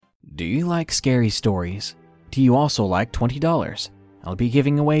Do you like scary stories? Do you also like $20? I'll be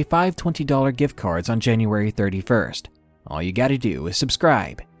giving away 5 $20 gift cards on January 31st. All you gotta do is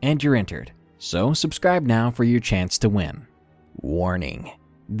subscribe, and you're entered. So subscribe now for your chance to win. Warning: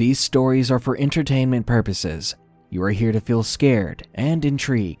 these stories are for entertainment purposes. You are here to feel scared and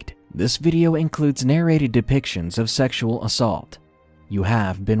intrigued. This video includes narrated depictions of sexual assault. You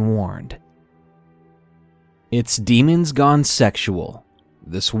have been warned. It's Demons Gone Sexual.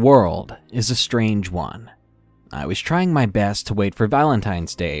 This world is a strange one. I was trying my best to wait for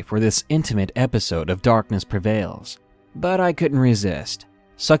Valentine's Day for this intimate episode of Darkness Prevails, but I couldn't resist.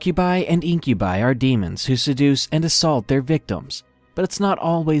 Succubi and incubi are demons who seduce and assault their victims, but it's not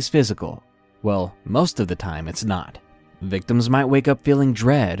always physical. Well, most of the time it's not. Victims might wake up feeling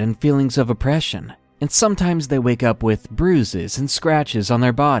dread and feelings of oppression, and sometimes they wake up with bruises and scratches on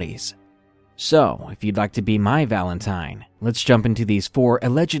their bodies. So, if you'd like to be my Valentine, let's jump into these 4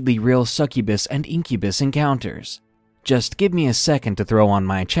 allegedly real succubus and incubus encounters. Just give me a second to throw on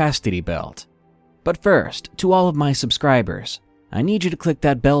my chastity belt. But first, to all of my subscribers, I need you to click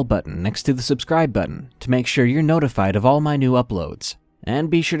that bell button next to the subscribe button to make sure you're notified of all my new uploads.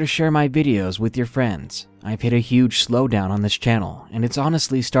 And be sure to share my videos with your friends. I've hit a huge slowdown on this channel, and it's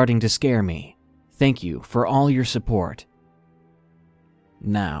honestly starting to scare me. Thank you for all your support.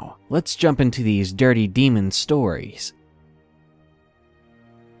 Now, let's jump into these dirty demon stories.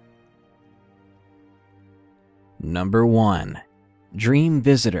 Number 1. Dream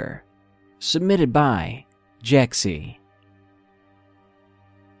Visitor. Submitted by Jexy.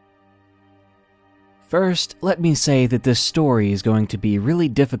 First, let me say that this story is going to be really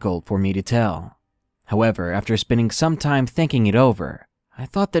difficult for me to tell. However, after spending some time thinking it over, I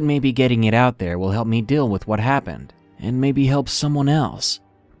thought that maybe getting it out there will help me deal with what happened, and maybe help someone else.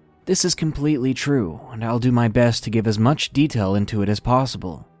 This is completely true, and I'll do my best to give as much detail into it as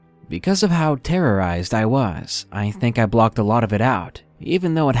possible. Because of how terrorized I was, I think I blocked a lot of it out,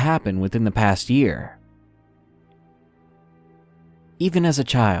 even though it happened within the past year. Even as a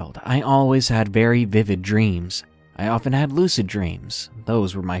child, I always had very vivid dreams. I often had lucid dreams.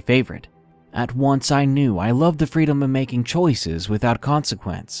 Those were my favorite. At once I knew I loved the freedom of making choices without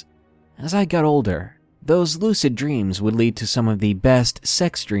consequence. As I got older, those lucid dreams would lead to some of the best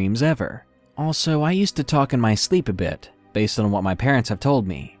sex dreams ever. Also, I used to talk in my sleep a bit, based on what my parents have told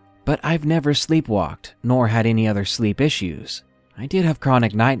me. But I've never sleepwalked, nor had any other sleep issues. I did have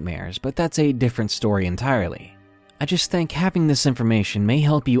chronic nightmares, but that's a different story entirely. I just think having this information may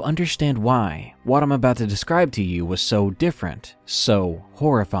help you understand why what I'm about to describe to you was so different, so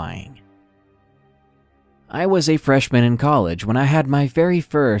horrifying. I was a freshman in college when I had my very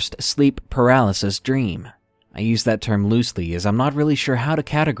first sleep paralysis dream. I use that term loosely as I'm not really sure how to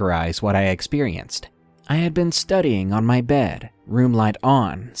categorize what I experienced. I had been studying on my bed, room light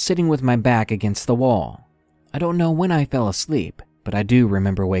on, sitting with my back against the wall. I don't know when I fell asleep, but I do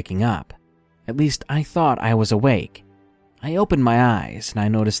remember waking up. At least I thought I was awake. I opened my eyes and I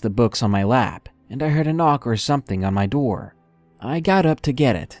noticed the books on my lap, and I heard a knock or something on my door. I got up to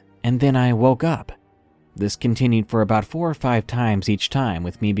get it, and then I woke up. This continued for about 4 or 5 times each time,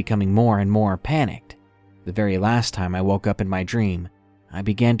 with me becoming more and more panicked. The very last time I woke up in my dream, I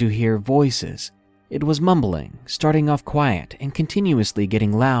began to hear voices. It was mumbling, starting off quiet and continuously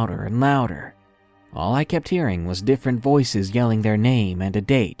getting louder and louder. All I kept hearing was different voices yelling their name and a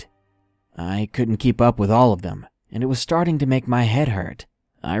date. I couldn't keep up with all of them, and it was starting to make my head hurt.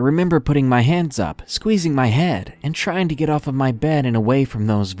 I remember putting my hands up, squeezing my head, and trying to get off of my bed and away from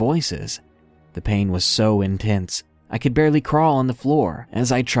those voices. The pain was so intense, I could barely crawl on the floor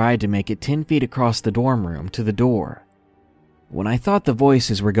as I tried to make it 10 feet across the dorm room to the door. When I thought the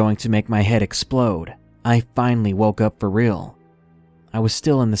voices were going to make my head explode, I finally woke up for real. I was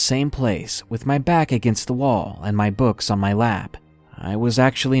still in the same place, with my back against the wall and my books on my lap. I was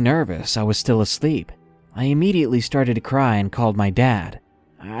actually nervous. I was still asleep. I immediately started to cry and called my dad.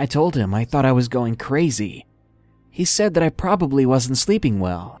 I told him I thought I was going crazy. He said that I probably wasn't sleeping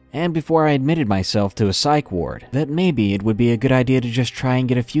well, and before I admitted myself to a psych ward, that maybe it would be a good idea to just try and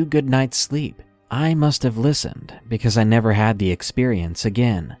get a few good nights' sleep. I must have listened, because I never had the experience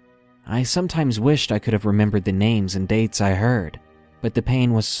again. I sometimes wished I could have remembered the names and dates I heard, but the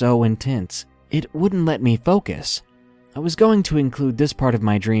pain was so intense, it wouldn't let me focus. I was going to include this part of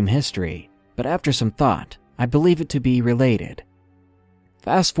my dream history, but after some thought, I believe it to be related.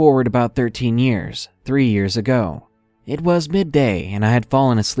 Fast forward about 13 years, 3 years ago. It was midday and I had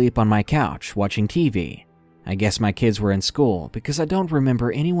fallen asleep on my couch watching TV. I guess my kids were in school because I don't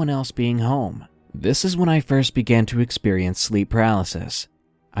remember anyone else being home. This is when I first began to experience sleep paralysis.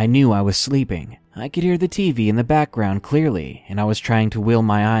 I knew I was sleeping. I could hear the TV in the background clearly, and I was trying to will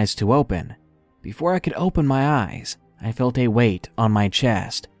my eyes to open. Before I could open my eyes, I felt a weight on my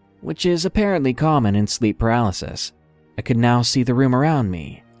chest, which is apparently common in sleep paralysis. I could now see the room around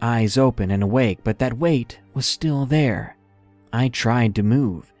me, eyes open and awake, but that weight was still there. I tried to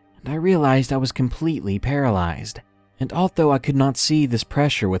move, and I realized I was completely paralyzed. And although I could not see this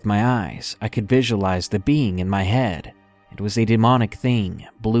pressure with my eyes, I could visualize the being in my head. It was a demonic thing,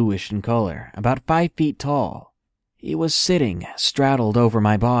 bluish in color, about 5 feet tall. He was sitting, straddled over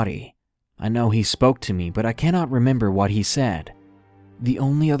my body. I know he spoke to me, but I cannot remember what he said. The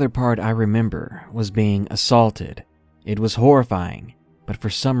only other part I remember was being assaulted. It was horrifying, but for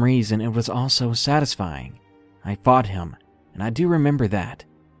some reason it was also satisfying. I fought him, and I do remember that.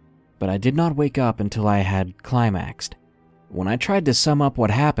 But I did not wake up until I had climaxed. When I tried to sum up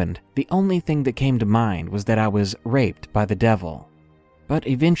what happened, the only thing that came to mind was that I was raped by the devil. But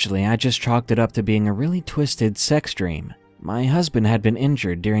eventually I just chalked it up to being a really twisted sex dream. My husband had been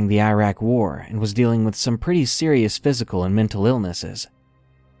injured during the Iraq War and was dealing with some pretty serious physical and mental illnesses.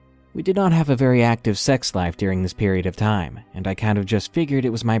 We did not have a very active sex life during this period of time, and I kind of just figured it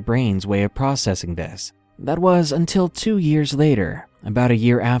was my brain's way of processing this. That was until 2 years later, about a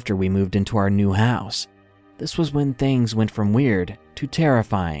year after we moved into our new house. This was when things went from weird to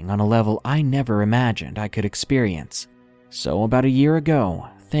terrifying on a level I never imagined I could experience. So about a year ago,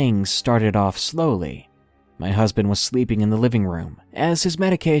 things started off slowly. My husband was sleeping in the living room. As his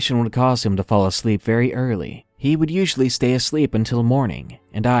medication would cause him to fall asleep very early, he would usually stay asleep until morning,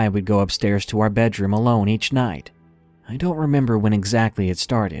 and I would go upstairs to our bedroom alone each night. I don't remember when exactly it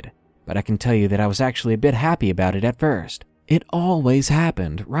started, but I can tell you that I was actually a bit happy about it at first. It always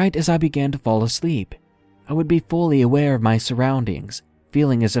happened right as I began to fall asleep. I would be fully aware of my surroundings,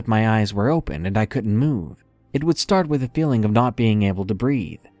 feeling as if my eyes were open and I couldn't move. It would start with a feeling of not being able to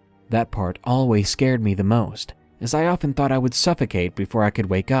breathe. That part always scared me the most, as I often thought I would suffocate before I could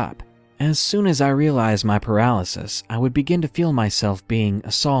wake up. As soon as I realized my paralysis, I would begin to feel myself being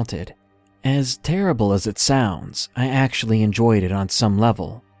assaulted. As terrible as it sounds, I actually enjoyed it on some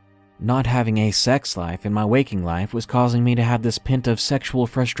level. Not having a sex life in my waking life was causing me to have this pent of sexual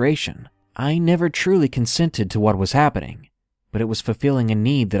frustration. I never truly consented to what was happening, but it was fulfilling a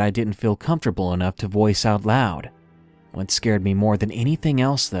need that I didn't feel comfortable enough to voice out loud. What scared me more than anything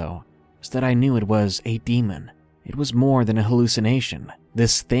else, though, was that I knew it was a demon. It was more than a hallucination.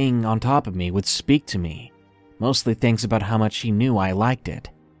 This thing on top of me would speak to me, mostly things about how much he knew I liked it.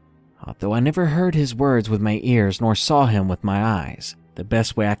 Although I never heard his words with my ears nor saw him with my eyes, the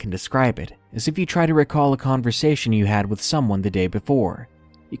best way I can describe it is if you try to recall a conversation you had with someone the day before.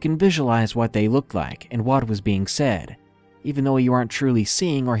 You can visualize what they looked like and what was being said, even though you aren't truly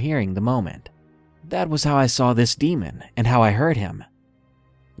seeing or hearing the moment. That was how I saw this demon and how I heard him.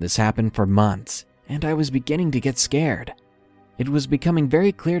 This happened for months, and I was beginning to get scared. It was becoming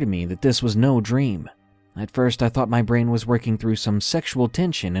very clear to me that this was no dream. At first I thought my brain was working through some sexual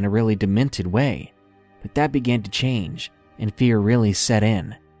tension in a really demented way, but that began to change, and fear really set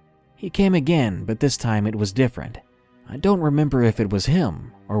in. He came again, but this time it was different. I don't remember if it was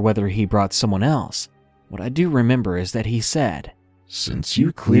him, or whether he brought someone else. What I do remember is that he said, "Since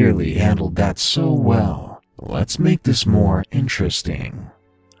you clearly handled that so well, let's make this more interesting."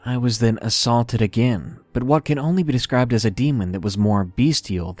 I was then assaulted again, but what can only be described as a demon that was more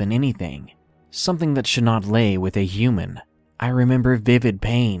bestial than anything. Something that should not lay with a human. I remember vivid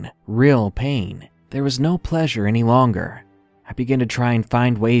pain, real pain. There was no pleasure any longer. I began to try and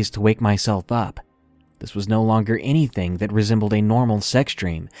find ways to wake myself up. This was no longer anything that resembled a normal sex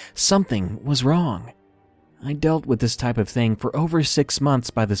dream. Something was wrong. I dealt with this type of thing for over 6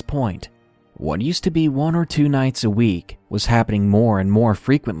 months by this point. What used to be 1 or 2 nights a week was happening more and more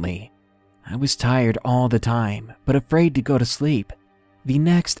frequently. I was tired all the time, but afraid to go to sleep. The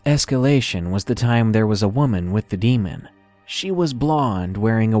next escalation was the time there was a woman with the demon. She was blonde,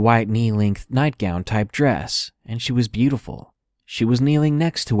 wearing a white knee-length nightgown type dress, and she was beautiful. She was kneeling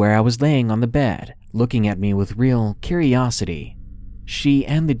next to where I was laying on the bed, looking at me with real curiosity. She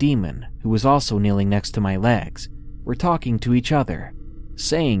and the demon, who was also kneeling next to my legs, were talking to each other,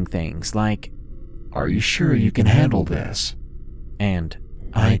 saying things like, "Are you sure you can handle this?" and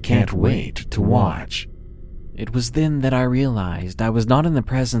 "I can't wait to watch." It was then that I realized I was not in the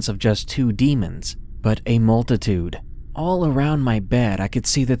presence of just 2 demons, but a multitude. All around my bed I could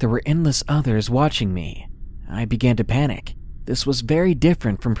see that there were endless others watching me. I began to panic. This was very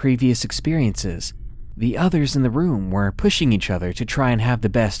different from previous experiences. The others in the room were pushing each other to try and have the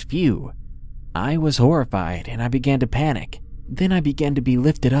best view. I was horrified and I began to panic. Then I began to be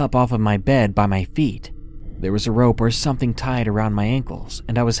lifted up off of my bed by my feet. There was a rope or something tied around my ankles,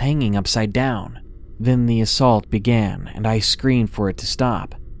 and I was hanging upside down. Then the assault began, and I screamed for it to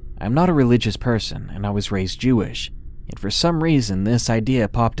stop. I'm not a religious person, and I was raised Jewish, yet for some reason this idea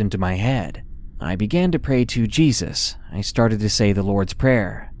popped into my head. I began to pray to Jesus. I started to say the Lord's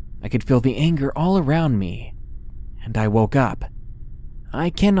Prayer. I could feel the anger all around me, and I woke up. I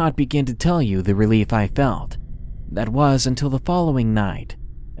cannot begin to tell you the relief I felt. That was until the following night.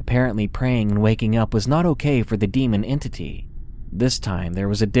 Apparently praying and waking up was not okay for the demon entity. This time there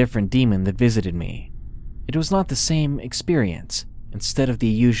was a different demon that visited me. It was not the same experience. Instead of the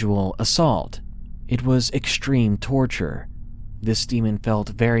usual assault, it was extreme torture. This demon felt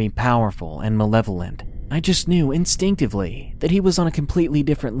very powerful and malevolent. I just knew instinctively that he was on a completely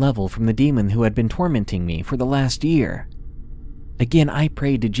different level from the demon who had been tormenting me for the last year. Again, I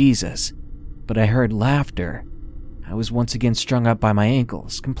prayed to Jesus, but I heard laughter. I was once again strung up by my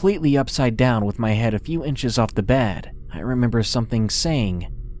ankles, completely upside down with my head a few inches off the bed. I remember something saying,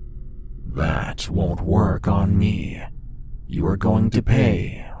 "That won't work on me. You are going to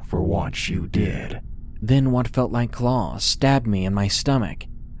pay for what you did." Then what felt like claws stabbed me in my stomach.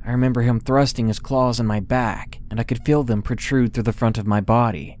 I remember him thrusting his claws in my back, and I could feel them protrude through the front of my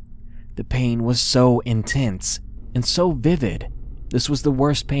body. The pain was so intense and so vivid. This was the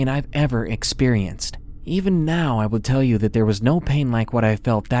worst pain I've ever experienced. Even now, I would tell you that there was no pain like what I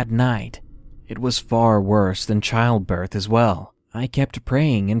felt that night. It was far worse than childbirth as well. I kept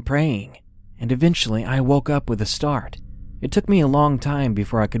praying, and eventually I woke up with a start. It took me a long time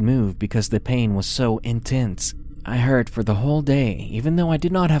before I could move because the pain was so intense. I hurt for the whole day, even though I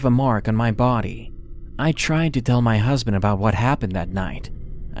did not have a mark on my body. I tried to tell my husband about what happened that night.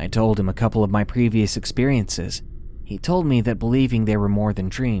 I told him a couple of my previous experiences. He told me that believing they were more than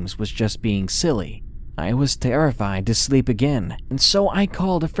dreams was just being silly. I was terrified to sleep again, and so I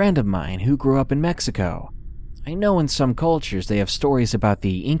called a friend of mine who grew up in Mexico. I know in some cultures they have stories about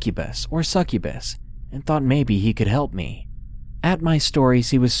the incubus or succubus, and thought maybe he could help me. At my stories,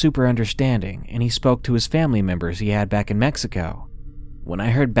 he was super understanding, and he spoke to his family members he had back in Mexico. When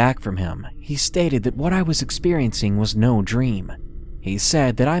I heard back from him, he stated that what I was experiencing was no dream. He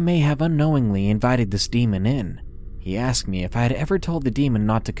said that I may have unknowingly invited this demon in. He asked me if I had ever told the demon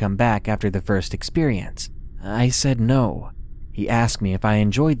not to come back after the first experience. I said no. He asked me if I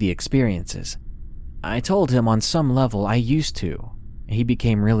enjoyed the experiences. I told him on some level I used to. He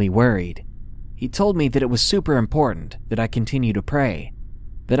became really worried. He told me that it was super important that I continue to pray,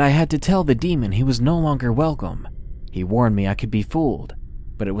 that I had to tell the demon he was no longer welcome. He warned me I could be fooled,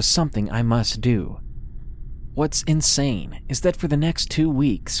 but it was something I must do. What's insane is that for the next 2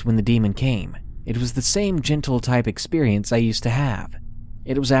 weeks when the demon came, it was the same gentle type experience I used to have.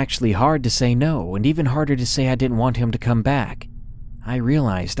 It was actually hard to say no, and even harder to say I didn't want him to come back. I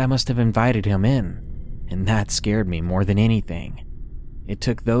realized I must have invited him in, and that scared me more than anything. It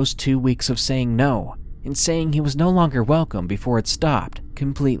took those 2 weeks of saying no and saying he was no longer welcome before it stopped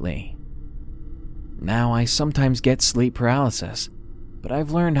completely. Now I sometimes get sleep paralysis, but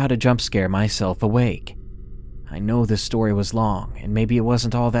I've learned how to jump scare myself awake. I know this story was long and maybe it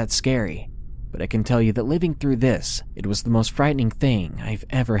wasn't all that scary, but I can tell you that living through this, it was the most frightening thing I've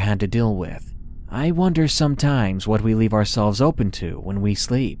ever had to deal with. I wonder sometimes what we leave ourselves open to when we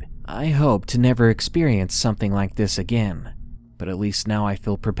sleep. I hope to never experience something like this again. But at least now I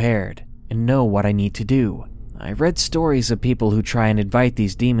feel prepared and know what I need to do. I've read stories of people who try and invite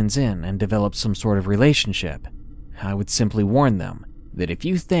these demons in and develop some sort of relationship. I would simply warn them that if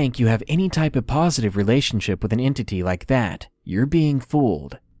you think you have any type of positive relationship with an entity like that, you're being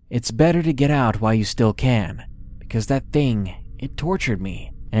fooled. It's better to get out while you still can, because that thing, it tortured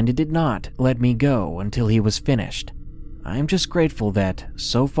me, and it did not let me go until he was finished. I'm just grateful that,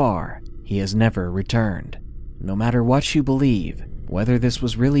 so far, he has never returned. No matter what you believe, whether this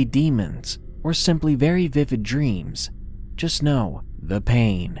was really demons or simply very vivid dreams, just know the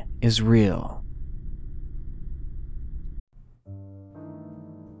pain is real.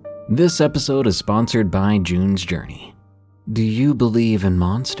 This episode is sponsored by June's Journey. Do you believe in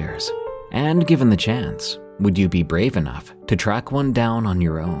monsters? And given the chance, would you be brave enough to track one down on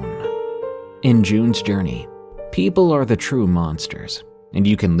your own? In June's Journey, people are the true monsters, and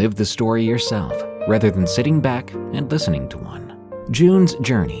you can live the story yourself rather than sitting back and listening to one. June's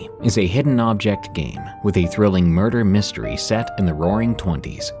Journey is a hidden object game with a thrilling murder mystery set in the roaring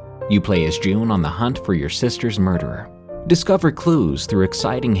 20s. You play as June on the hunt for your sister's murderer. Discover clues through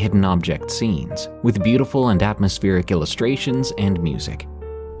exciting hidden object scenes with beautiful and atmospheric illustrations and music.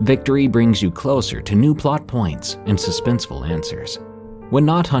 Victory brings you closer to new plot points and suspenseful answers. When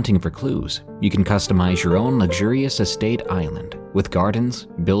not hunting for clues, you can customize your own luxurious estate island with gardens,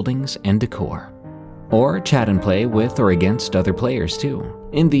 buildings, and decor. Or chat and play with or against other players too,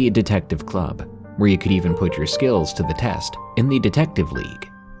 in the Detective Club, where you could even put your skills to the test in the Detective League.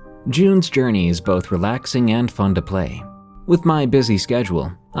 June's Journey is both relaxing and fun to play. With my busy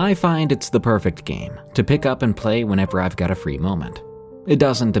schedule, I find it's the perfect game to pick up and play whenever I've got a free moment. It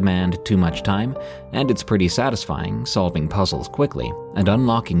doesn't demand too much time, and it's pretty satisfying solving puzzles quickly and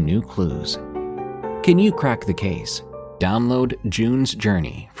unlocking new clues. Can you crack the case? Download June's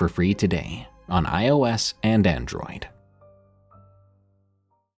Journey for free today on iOS and Android.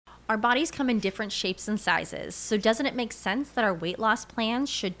 Our bodies come in different shapes and sizes, so doesn't it make sense that our weight loss plans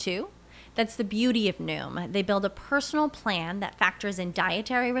should too? That's the beauty of Noom. They build a personal plan that factors in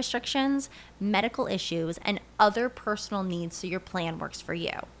dietary restrictions, medical issues, and other personal needs so your plan works for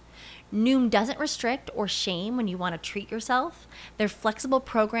you. Noom doesn't restrict or shame when you want to treat yourself. Their flexible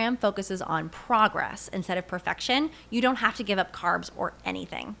program focuses on progress instead of perfection. You don't have to give up carbs or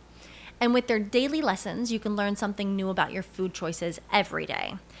anything. And with their daily lessons, you can learn something new about your food choices every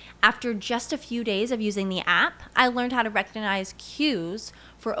day. After just a few days of using the app, I learned how to recognize cues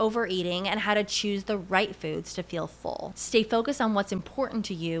for overeating and how to choose the right foods to feel full. Stay focused on what's important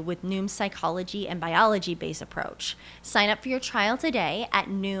to you with Noom's psychology and biology-based approach. Sign up for your trial today at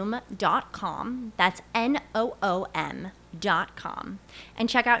Noom.com. That's Noom.com. And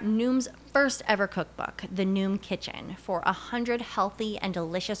check out Noom's first ever cookbook, The Noom Kitchen, for 100 healthy and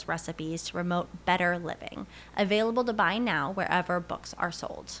delicious recipes to promote better living. Available to buy now wherever books are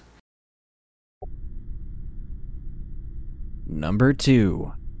sold. Number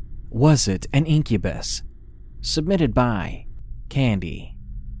 2. Was It an Incubus? Submitted by Candy.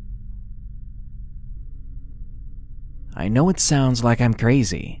 I know it sounds like I'm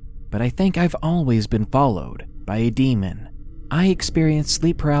crazy, but I think I've always been followed by a demon. I experience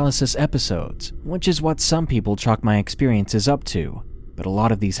sleep paralysis episodes, which is what some people chalk my experiences up to, but a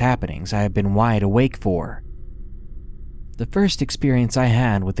lot of these happenings I have been wide awake for. The first experience I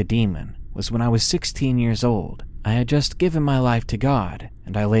had with a demon was when I was 16 years old. I had just given my life to God,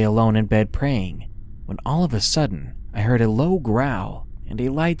 and I lay alone in bed praying, when all of a sudden I heard a low growl and a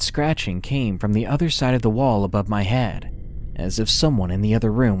light scratching came from the other side of the wall above my head, as if someone in the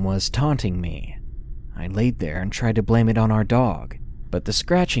other room was taunting me. I laid there and tried to blame it on our dog, but the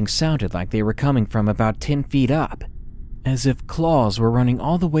scratching sounded like they were coming from about 10 feet up, as if claws were running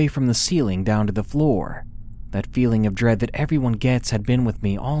all the way from the ceiling down to the floor. That feeling of dread that everyone gets had been with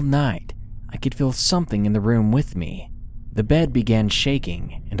me all night. I could feel something in the room with me. The bed began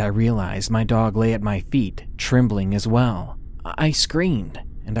shaking, and I realized my dog lay at my feet, trembling as well. I screamed,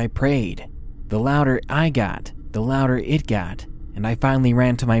 and I prayed. The louder I got, the louder it got, and I finally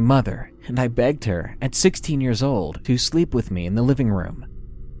ran to my mother, and I begged her, at 16 years old, to sleep with me in the living room.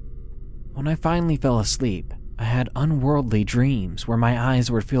 When I finally fell asleep, I had unworldly dreams where my eyes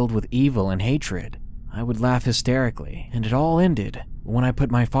were filled with evil and hatred. I would laugh hysterically, and it all ended when I put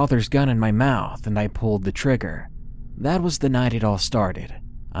my father's gun in my mouth and I pulled the trigger. That was the night it all started.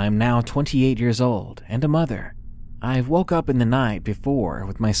 I am now 28 years old and a mother. I woke up in the night before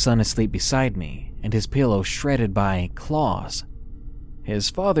with my son asleep beside me and his pillow shredded by claws.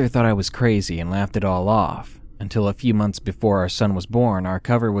 His father thought I was crazy and laughed it all off, until a few months before our son was born, our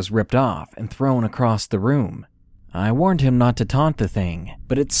cover was ripped off and thrown across the room. I warned him not to taunt the thing,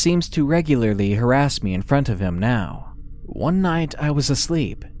 but it seems to regularly harass me in front of him now. One night I was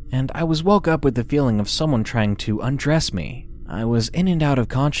asleep, and I was woke up with the feeling of someone trying to undress me. I was in and out of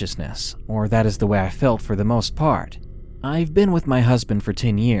consciousness, or that is the way I felt for the most part. I've been with my husband for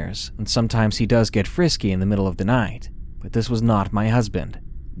 10 years, and sometimes he does get frisky in the middle of the night, but this was not my husband.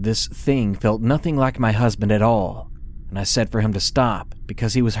 This thing felt nothing like my husband at all, and I said for him to stop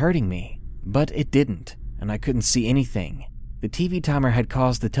because he was hurting me, but it didn't, and I couldn't see anything. The TV timer had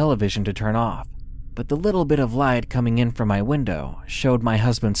caused the television to turn off, but the little bit of light coming in from my window showed my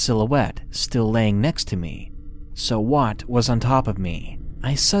husband's silhouette still laying next to me. So what was on top of me?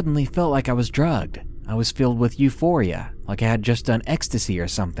 I suddenly felt like I was drugged. I was filled with euphoria, like I had just done ecstasy or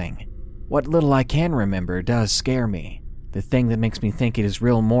something. What little I can remember does scare me. The thing that makes me think it is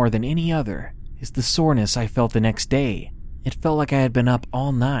real more than any other is the soreness I felt the next day. It felt like I had been up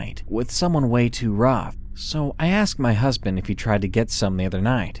all night with someone way too rough. So I asked my husband if he tried to get some the other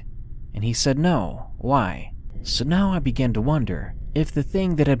night, and he said no. Why? So now I began to wonder if the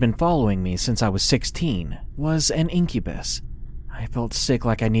thing that had been following me since I was 16 was an incubus. I felt sick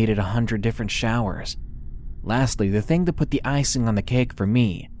like I needed 100 different showers. Lastly, the thing that put the icing on the cake for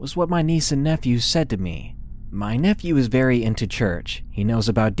me was what my niece and nephew said to me. My nephew is very into church. He knows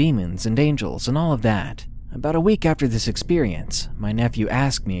about demons and angels and all of that. About a week after this experience, my nephew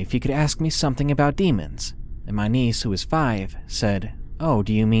asked me if he could ask me something about demons, and my niece, who is 5, said, "Oh,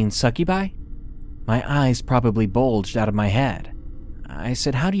 do you mean succubi?" My eyes probably bulged out of my head. I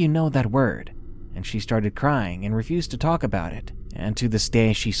said, "How do you know that word?" And she started crying and refused to talk about it, and to this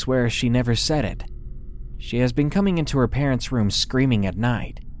day she swears she never said it. She has been coming into her parents' room screaming at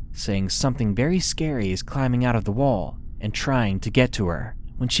night, saying something very scary is climbing out of the wall and trying to get to her.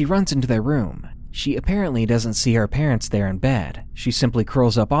 When she runs into their room, she apparently doesn't see her parents there in bed. She simply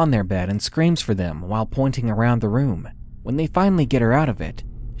curls up on their bed and screams for them while pointing around the room. When they finally get her out of it,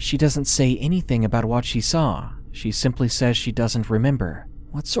 she doesn't say anything about what she saw. She simply says she doesn't remember.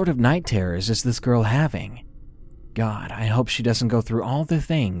 What sort of night terrors is this girl having? God, I hope she doesn't go through all the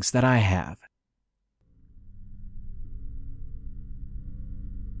things that I have.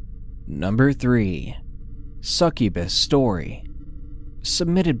 Number 3. Succubus Story.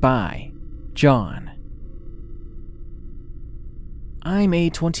 Submitted by John. I'm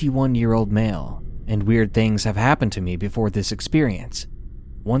a 21-year-old male, and weird things have happened to me before this experience.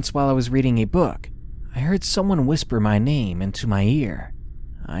 Once while I was reading a book, I heard someone whisper my name into my ear.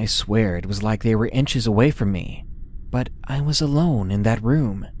 I swear it was like they were inches away from me, but I was alone in that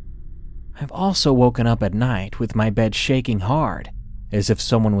room. I've also woken up at night with my bed shaking hard, as if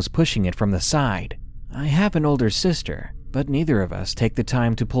someone was pushing it from the side. I have an older sister, but neither of us take the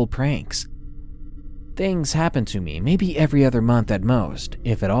time to pull pranks. Things happen to me maybe every other month at most,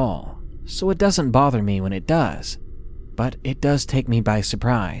 if at all, so it doesn't bother me when it does, but it does take me by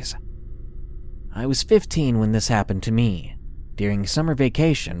surprise. I was 15 when this happened to me. During summer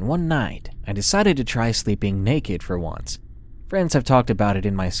vacation, one night, I decided to try sleeping naked for once. Friends have talked about it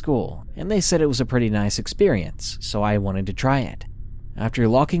in my school, and they said it was a pretty nice experience, so I wanted to try it. After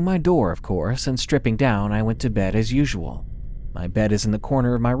locking my door, of course, and stripping down, I went to bed as usual. My bed is in the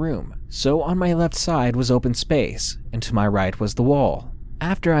corner of my room, so on my left side was open space, and to my right was the wall.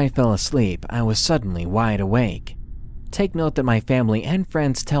 After I fell asleep, I was suddenly wide awake. Take note that my family and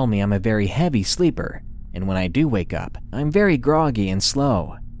friends tell me I'm a very heavy sleeper, and when I do wake up, I'm very groggy and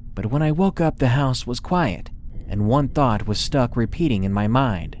slow. But when I woke up, the house was quiet, and one thought was stuck repeating in my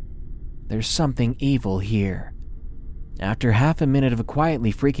mind. There's something evil here. After half a minute of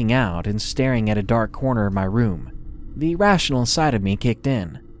quietly freaking out and staring at a dark corner of my room, the rational side of me kicked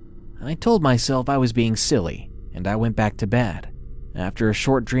in. I told myself I was being silly, and I went back to bed. After a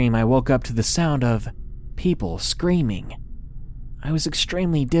short dream, I woke up to the sound of people screaming. I was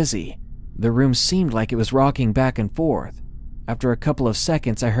extremely dizzy. The room seemed like it was rocking back and forth. After a couple of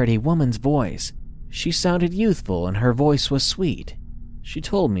seconds, I heard a woman's voice. She sounded youthful and her voice was sweet. She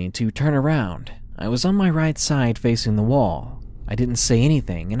told me to turn around. I was on my right side facing the wall. I didn't say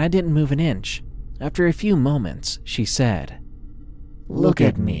anything and I didn't move an inch. After a few moments, she said, "Look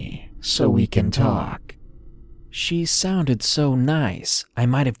at me, so we can talk." She sounded so nice, I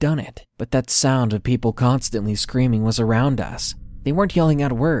might have done it, but that sound of people constantly screaming was around us. They weren't yelling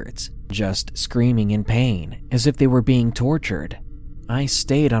out words, just screaming in pain, as if they were being tortured. I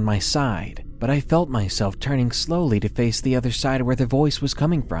stayed on my side, but I felt myself turning slowly to face the other side where the voice was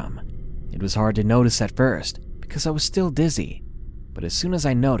coming from. It was hard to notice at first, because I was still dizzy, but as soon as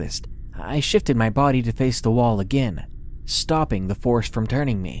I noticed, I shifted my body to face the wall again, stopping the force from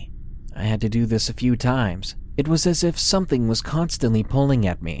turning me. I had to do this a few times. It was as if something was constantly pulling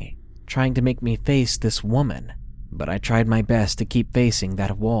at me, trying to make me face this woman, but I tried my best to keep facing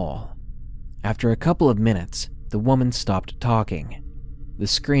that wall. After a couple of minutes, the woman stopped talking. The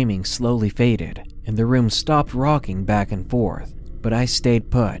screaming slowly faded, and the room stopped rocking back and forth, but I stayed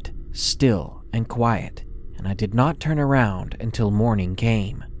put, still and quiet, and I did not turn around until morning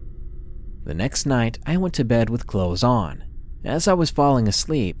came. The next night, I went to bed with clothes on. As I was falling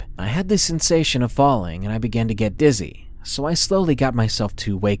asleep, I had the sensation of falling and I began to get dizzy, so I slowly got myself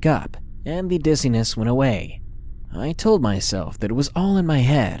to wake up, and the dizziness went away. I told myself that it was all in my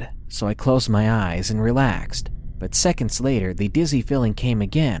head, so I closed my eyes and relaxed, but seconds later the dizzy feeling came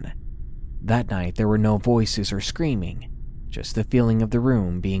again. That night there were no voices or screaming, just the feeling of the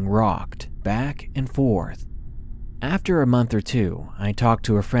room being rocked back and forth. After a month or two, I talked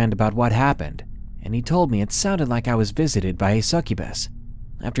to a friend about what happened, and he told me it sounded like I was visited by a succubus.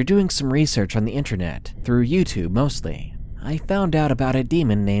 After doing some research on the internet, through YouTube mostly, I found out about a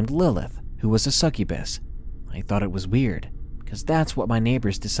demon named Lilith, who was a succubus. I thought it was weird, because that's what my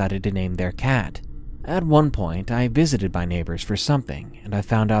neighbors decided to name their cat. At one point, I visited my neighbors for something, and I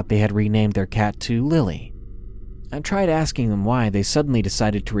found out they had renamed their cat to Lily. I tried asking them why they suddenly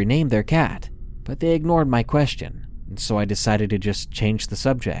decided to rename their cat, but they ignored my question, and so I decided to just change the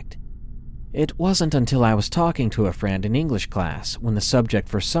subject. It wasn't until I was talking to a friend in English class when the subject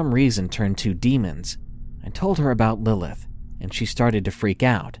for some reason turned to demons. I told her about Lilith, and she started to freak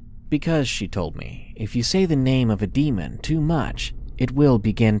out, because, she told me, if you say the name of a demon too much, it will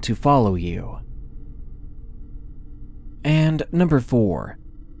begin to follow you. And number 4,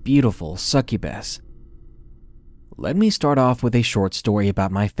 beautiful succubus. Let me start off with a short story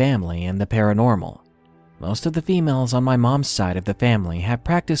about my family and the paranormal. Most of the females on my mom's side of the family have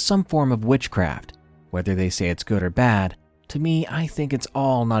practiced some form of witchcraft. Whether they say it's good or bad, to me, I think it's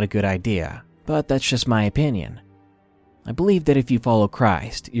all not a good idea, but that's just my opinion. I believe that if you follow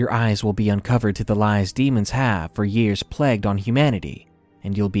Christ, your eyes will be uncovered to the lies demons have for years plagued on humanity,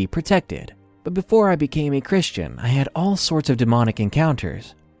 and you'll be protected. But before I became a Christian, I had all sorts of demonic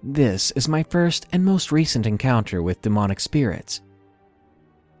encounters. This is my first and most recent encounter with demonic spirits.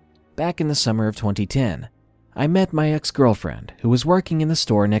 Back in the summer of 2010, I met my ex-girlfriend who was working in the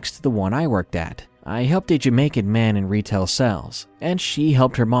store next to the one I worked at. I helped a Jamaican man in retail sales, and she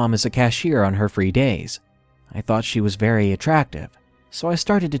helped her mom as a cashier on her free days. I thought she was very attractive, so I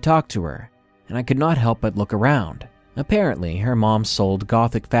started to talk to her, and I could not help but look around. Apparently, her mom sold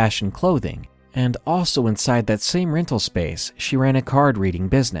gothic fashion clothing, and also inside that same rental space, she ran a card-reading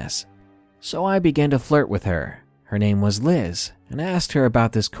business. So I began to flirt with her. Her name was Liz, and I asked her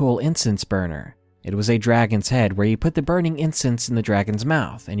about this cool incense burner. It was a dragon's head where you put the burning incense in the dragon's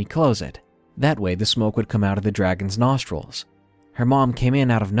mouth and you close it. That way the smoke would come out of the dragon's nostrils. Her mom came in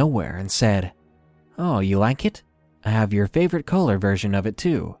out of nowhere and said, "Oh, you like it? I have your favorite color version of it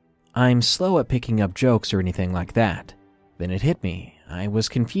too." I'm slow at picking up jokes or anything like that. Then it hit me. I was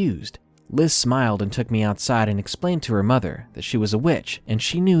confused. Liz smiled and took me outside and explained to her mother that she was a witch and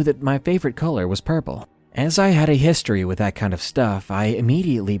she knew that my favorite color was purple. As I had a history with that kind of stuff, I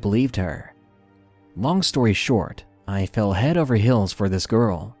immediately believed her. Long story short, I fell head over heels for this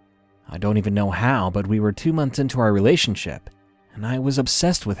girl. I don't even know how, but we were 2 months into our relationship, and I was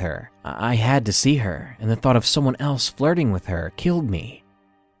obsessed with her. I had to see her, and the thought of someone else flirting with her killed me.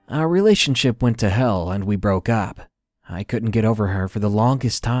 Our relationship went to hell and we broke up. I couldn't get over her for the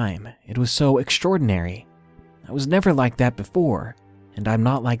longest time. It was so extraordinary. I was never like that before, and I'm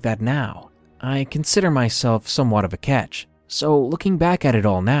not like that now. I consider myself somewhat of a catch, so looking back at it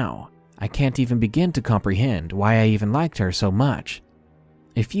all now, I can't even begin to comprehend why I even liked her so much.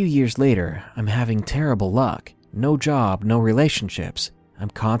 A few years later, I'm having terrible luck. No job, no relationships. I'm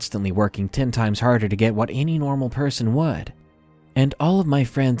constantly working 10 times harder to get what any normal person would. And all of my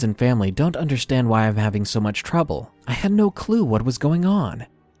friends and family don't understand why I'm having so much trouble. I had no clue what was going on.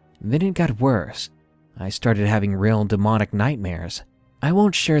 Then it got worse. I started having real demonic nightmares. I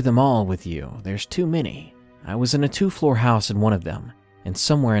won't share them all with you, there's too many. I was in a 2-floor house in one of them, and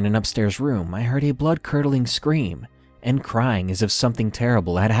somewhere in an upstairs room I heard a blood-curdling scream and crying as if something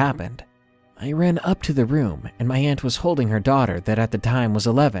terrible had happened. I ran up to the room and my aunt was holding her daughter that at the time was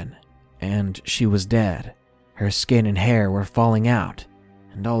 11, and she was dead. Her skin and hair were falling out,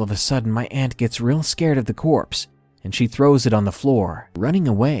 and all of a sudden my aunt gets real scared of the corpse, and she throws it on the floor, running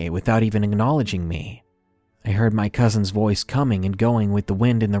away without even acknowledging me. I heard my cousin's voice coming and going with the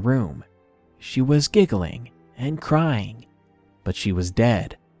wind in the room. She was giggling and crying, but she was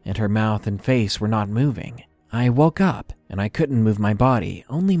dead, and her mouth and face were not moving. I woke up, and I couldn't move my body,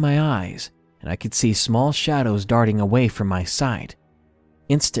 only my eyes, and I could see small shadows darting away from my sight.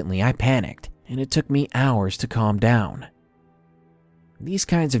 Instantly, I panicked, and it took me hours to calm down. These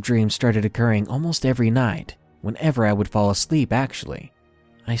kinds of dreams started occurring almost every night, whenever I would fall asleep actually.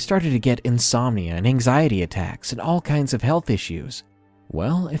 I started to get insomnia and anxiety attacks and all kinds of health issues.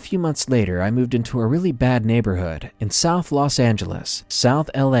 Well, a few months later, I moved into a really bad neighborhood in South Los Angeles. South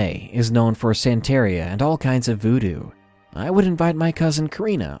LA is known for Santeria and all kinds of voodoo. I would invite my cousin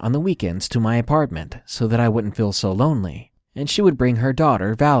Karina on the weekends to my apartment so that I wouldn't feel so lonely, and she would bring her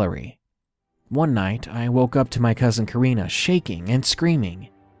daughter, Valerie. One night, I woke up to my cousin Karina shaking and screaming.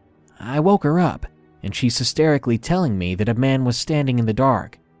 I woke her up, and she's hysterically telling me that a man was standing in the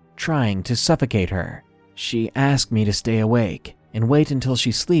dark, trying to suffocate her. She asked me to stay awake and wait until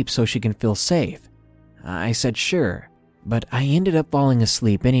she sleeps so she can feel safe. I said sure, but I ended up falling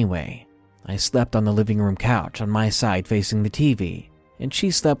asleep anyway. I slept on the living room couch on my side facing the TV, and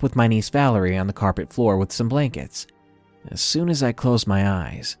she slept with my niece Valerie on the carpet floor with some blankets. As soon as I closed my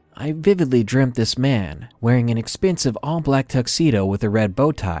eyes, I vividly dreamt this man, wearing an expensive all-black tuxedo with a red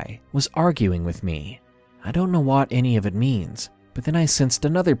bow tie, was arguing with me. I don't know what any of it means, but then I sensed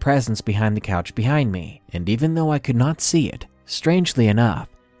another presence behind the couch behind me, and even though I could not see it, strangely enough,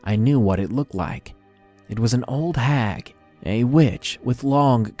 I knew what it looked like. It was an old hag, a witch with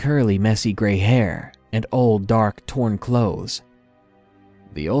long, curly, messy gray hair, and old, dark, torn clothes.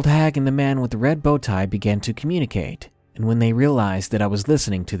 The old hag and the man with the red bow tie began to communicate, and when they realized that I was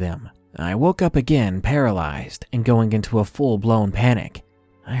listening to them, I woke up again paralyzed and going into a full-blown panic.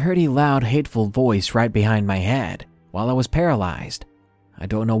 I heard a loud, hateful voice right behind my head while I was paralyzed. I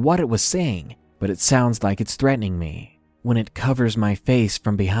don't know what it was saying, but it sounds like it's threatening me. when it covers my face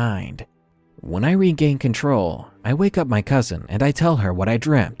from behind. When I regain control, I wake up my cousin and I tell her what I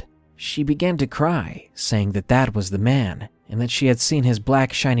dreamt. She began to cry, saying that that was the man and that she had seen his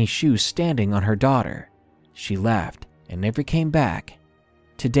black shiny shoes standing on her daughter. She left and never came back.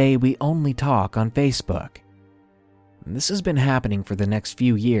 Today we only talk on Facebook. This has been happening for the next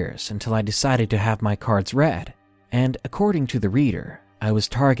few years until I decided to have my cards read. And according to the reader, I was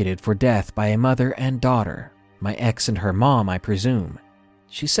targeted for death by a mother and daughter, my ex and her mom, I presume.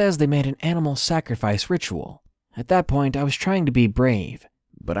 She says they made an animal sacrifice ritual. At that point, I was trying to be brave,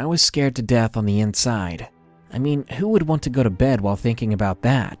 but I was scared to death on the inside. I mean, who would want to go to bed while thinking about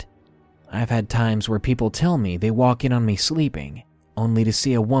that? I've had times where people tell me they walk in on me sleeping, only to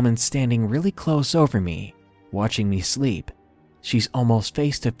see a woman standing really close over me, watching me sleep. She's almost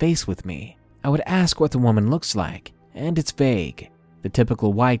face to face with me. I would ask what the woman looks like, and it's vague. The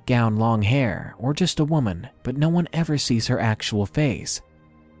typical white gown, long hair, or just a woman, but no one ever sees her actual face.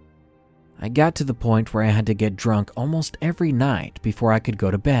 I got to the point where I had to get drunk almost every night before I could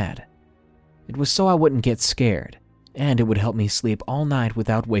go to bed. It was so I wouldn't get scared, and it would help me sleep all night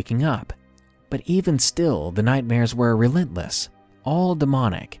without waking up. But even still, the nightmares were relentless, all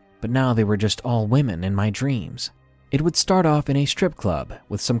demonic, but now they were just all women in my dreams. It would start off in a strip club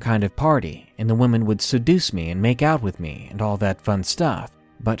with some kind of party, and the women would seduce me and make out with me and all that fun stuff.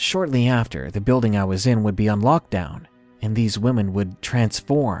 But shortly after, the building I was in would be on lockdown, and these women would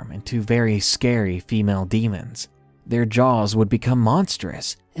transform into very scary female demons. Their jaws would become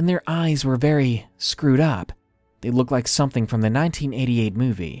monstrous, and their eyes were very screwed up. They looked like something from the 1988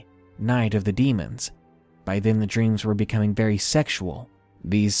 movie, Night of the Demons. By then the dreams were becoming very sexual.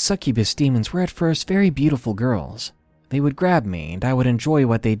 These succubus demons were at first very beautiful girls. They would grab me and I would enjoy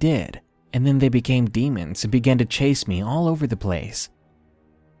what they did, and then they became demons and began to chase me all over the place.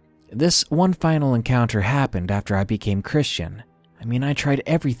 This one final encounter happened after I became Christian. I tried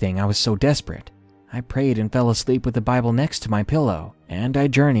everything, I was so desperate. I prayed and fell asleep with the Bible next to my pillow, and I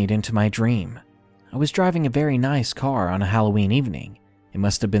journeyed into my dream. I was driving a very nice car on a Halloween evening. It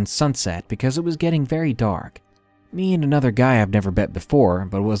must have been sunset because it was getting very dark. Me and another guy I've never met before,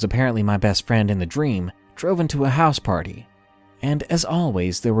 but was apparently my best friend in the dream, drove into a house party. And as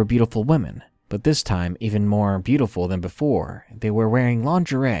always, there were beautiful women, but this time even more beautiful than before. They were wearing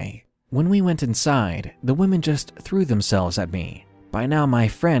lingerie. When we went inside, the women just threw themselves at me. By now my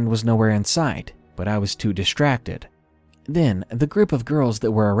friend was nowhere in sight, but I was too distracted. Then the group of girls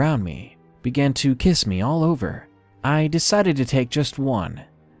that were around me began to kiss me all over. I decided to take just one,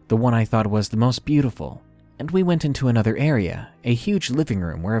 the one I thought was the most beautiful, and we went into another area, a huge living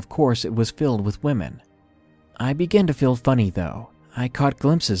room where of course it was filled with women. I began to feel funny though. I caught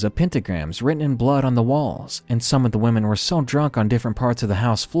glimpses of pentagrams written in blood on the walls, and some of the women were so drunk on different parts of the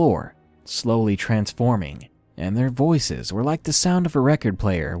house floor, slowly transforming, and their voices were like the sound of a record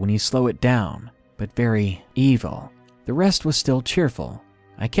player when you slow it down, but very evil. The rest was still cheerful.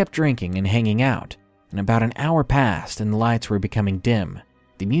 I kept drinking and hanging out, and about an hour passed and the lights were becoming dim.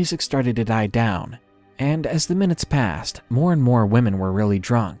 The music started to die down, and as the minutes passed, more and more women were really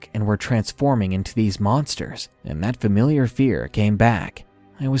drunk and were transforming into these monsters, and that familiar fear came back.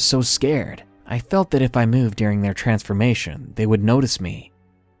 I was so scared. I felt that if I moved during their transformation, they would notice me.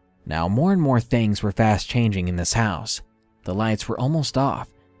 Now more and more things were fast changing in this house. The lights were almost off,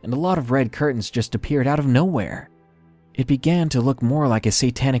 and a lot of red curtains just appeared out of nowhere. It began to look more like a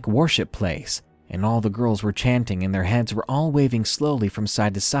satanic worship place, and all the girls were chanting and their heads were all waving slowly from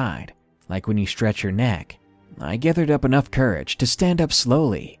side to side, like when you stretch your neck. I gathered up enough courage to stand up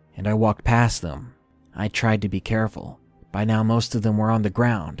slowly, and I walked past them. I tried to be careful. By now most of them were on the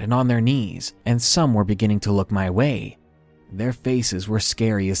ground and on their knees, and some were beginning to look my way. Their faces were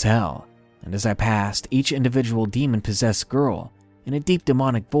scary as hell, and as I passed each individual demon-possessed girl, in a deep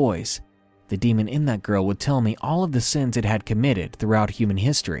demonic voice, the demon in that girl would tell me all of the sins it had committed throughout human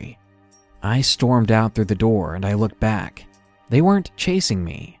history. I stormed out through the door and I looked back. They weren't chasing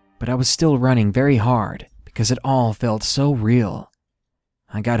me, but I was still running very hard because it all felt so real.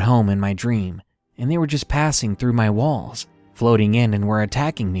 I got home in my dream, and they were just passing through my walls, floating in and were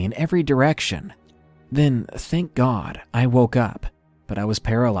attacking me in every direction. Then, thank God, I woke up, but I was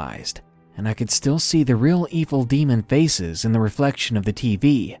paralyzed, and I could still see the real evil demon faces in the reflection of the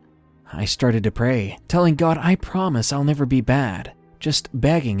TV. I started to pray, telling God I promise I'll never be bad, just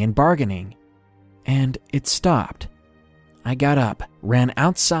begging and bargaining. And it stopped. I got up, ran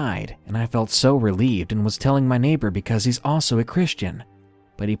outside, and I felt so relieved and was telling my neighbor because he's also a Christian,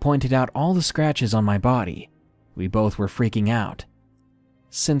 but he pointed out all the scratches on my body. We both were freaking out.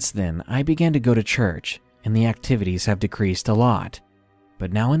 Since then, I began to go to church, and the activities have decreased a lot.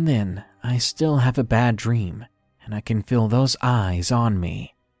 But now and then, I still have a bad dream, and I can feel those eyes on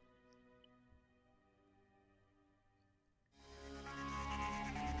me.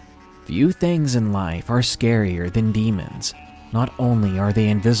 Few things in life are scarier than demons. Not only are they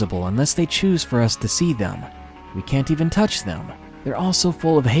invisible unless they choose for us to see them, we can't even touch them. They're also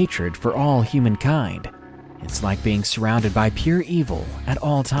full of hatred for all humankind. It's like being surrounded by pure evil at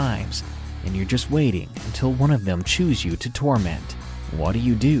all times, and you're just waiting until one of them chooses you to torment. What do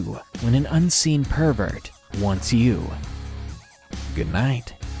you do when an unseen pervert wants you? Good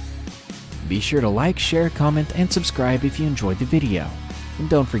night. Be sure to like, share, comment, and subscribe if you enjoyed the video. And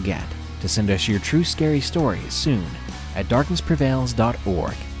don't forget to send us your true scary stories soon at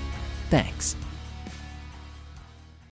darknessprevails.org. Thanks.